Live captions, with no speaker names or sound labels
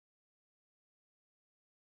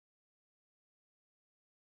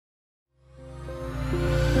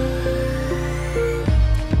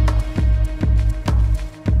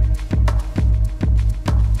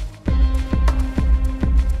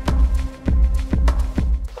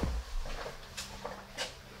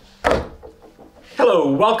Hello,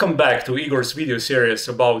 welcome back to Igor's video series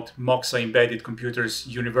about Moxa Embedded Computers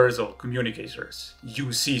Universal Communicators,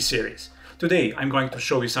 UC series. Today I'm going to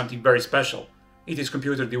show you something very special. It is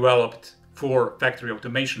computer developed for factory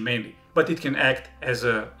automation mainly, but it can act as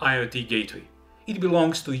a IoT gateway. It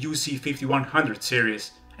belongs to UC 5100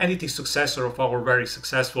 series and it is successor of our very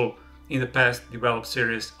successful in the past developed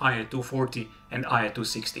series II240 and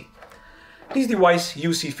II260. This device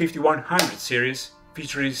UC 5100 series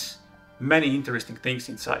features many interesting things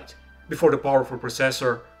inside. Before the powerful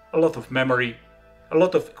processor, a lot of memory, a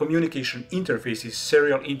lot of communication interfaces,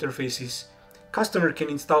 serial interfaces. Customer can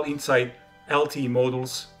install inside LTE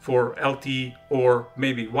modules for LTE or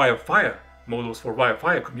maybe Wi-Fi modules for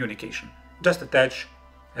Wi-Fi communication. Just attach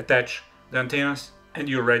the antennas and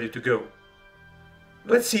you're ready to go.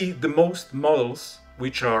 Let's see the most models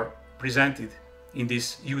which are presented in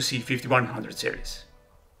this UC 5100 series.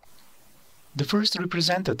 The first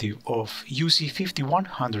representative of UC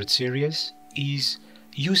 5100 series is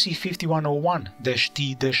UC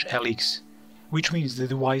 5101-T-LX, which means the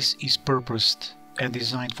device is purposed and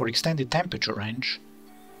designed for extended temperature range.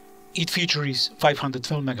 It features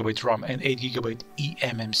 512 MB RAM and 8 GB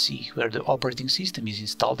eMMC, where the operating system is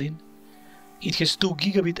installed in. It has 2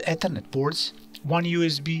 Gigabit Ethernet ports, 1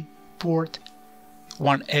 USB port,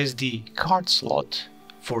 1 SD card slot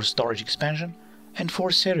for storage expansion, and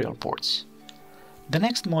 4 serial ports. The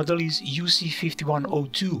next model is UC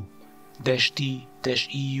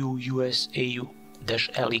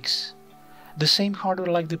 5102-T-EU-US-AU-LX. The same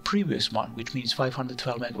hardware like the previous one, which means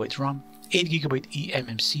 512 MB RAM, 8 GB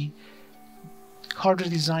eMMC, hardware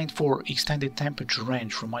designed for extended temperature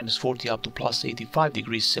range from -40 up to +85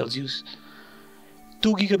 degrees Celsius,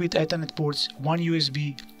 2 Gigabit Ethernet ports, 1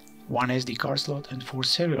 USB, 1 SD card slot and 4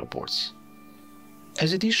 serial ports.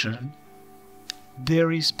 As addition,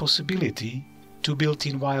 there is possibility to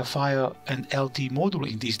built-in Wi-Fi and LTE module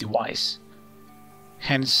in this device.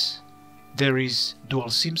 Hence, there is dual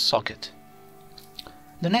SIM socket.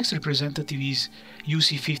 The next representative is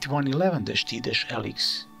UC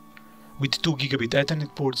 5111-T-LX with 2 Gigabit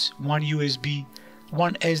Ethernet ports, 1 USB,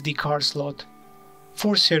 1 SD card slot,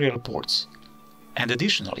 4 serial ports, and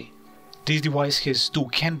additionally, this device has 2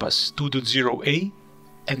 CAN bus 2.0A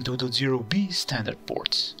and 2.0B standard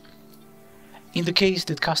ports. In the case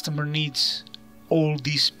that customer needs all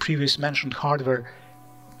this previous mentioned hardware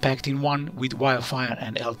packed in one with Wi-Fi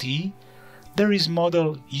and LTE, there is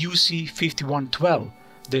model UC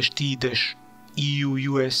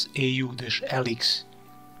 5112-T-EU-US-AU-LX.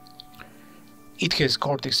 It has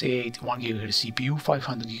Cortex A8 1 GHz CPU,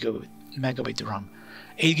 500 MB RAM,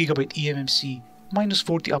 8 GB eMMC,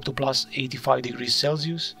 -40 up to +85 degrees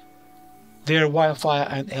Celsius. There are Wi-Fi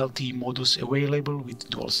and LTE modules available with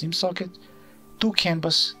dual SIM socket, 2 CAN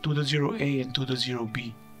bus 2.0A and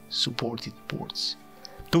 2.0B supported ports,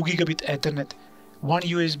 2 Gigabit Ethernet, 1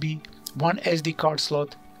 USB, 1 SD card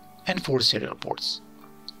slot and 4 serial ports.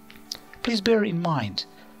 Please bear in mind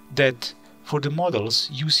that for the models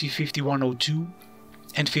UC 5102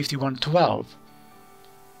 and 5112,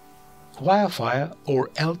 Wi-Fi or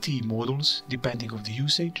LTE modules, depending on the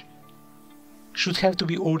usage, should have to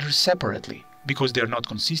be ordered separately because they are not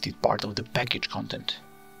constituted part of the package content.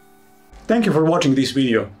 Thank you for watching this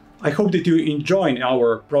video. I hope that you enjoy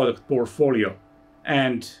our product portfolio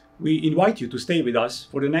and we invite you to stay with us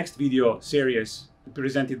for the next video series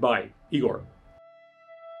presented by Igor.